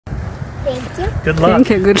Thank you. Good luck. Thank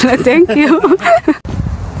you. Good luck. Thank you.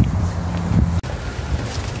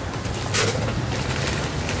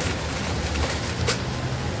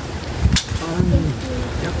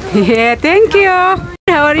 Yeah, thank you.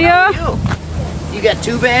 How are you? You got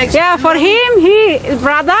 2 bags? Yeah, for him, he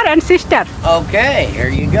brother and sister. Okay, here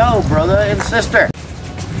you go, brother and sister.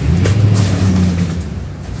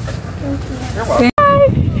 You're welcome.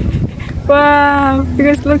 Wow, you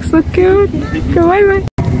guys look so cute. Go bye.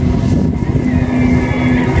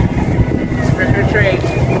 Trick or treat.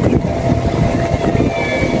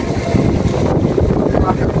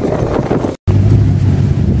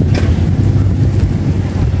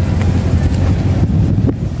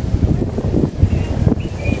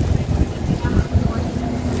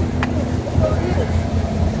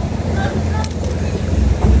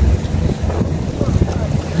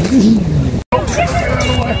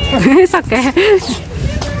 It's okay.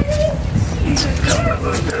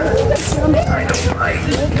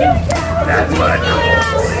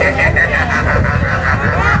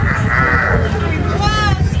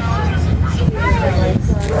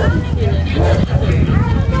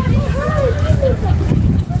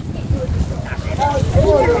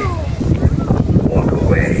 Walk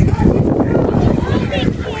away.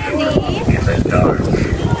 In the dark.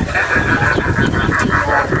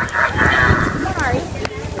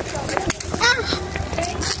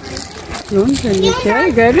 Okay,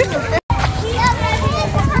 got it?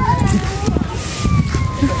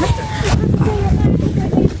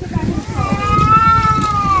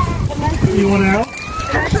 You want out?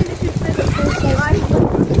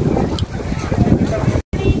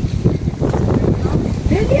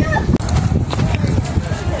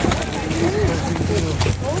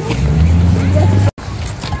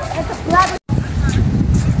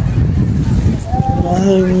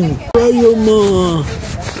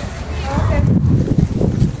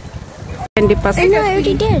 Candy pass. I know, I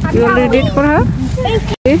already did. You already did for her?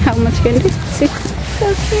 Okay, how much candy? 6.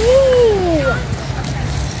 Okay.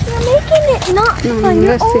 You're making it not fun.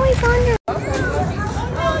 You're let's see. always on your...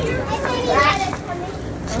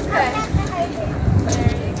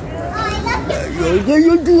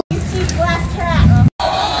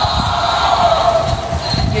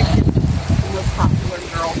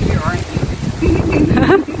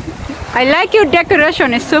 I like your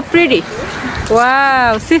decoration. It's so pretty.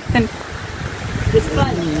 Wow, see? It's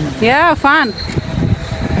fun. Yeah, fun.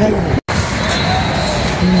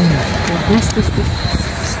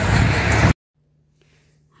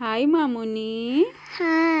 Hi, Mamuni.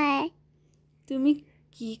 Hi. তুমি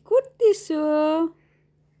কি করতেছো?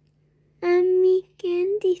 আমি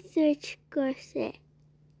candy search করছে।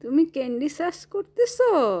 তুমি candy search করতেছো?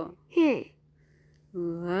 হ্যাঁ।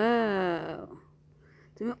 Wow,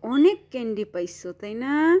 তুমি অনেক ক্যান্ডি পাইছো তাই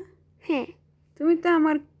না? হ্যাঁ। তুমি তো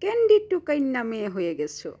আমার ক্যান্ডি টুকাই নামে হয়ে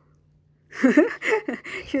গেছো।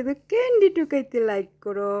 শুধু ক্যান্ডি টুকাইতে লাইক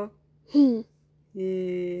করো।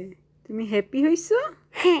 তুমি হ্যাপি হইছো?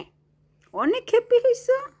 হ্যাঁ। অনেক হ্যাপি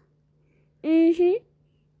হইছো? হুম।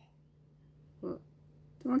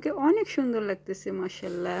 তোমাকে অনেক সুন্দর লাগতেছে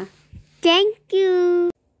মাশাআল্লাহ। Thank you.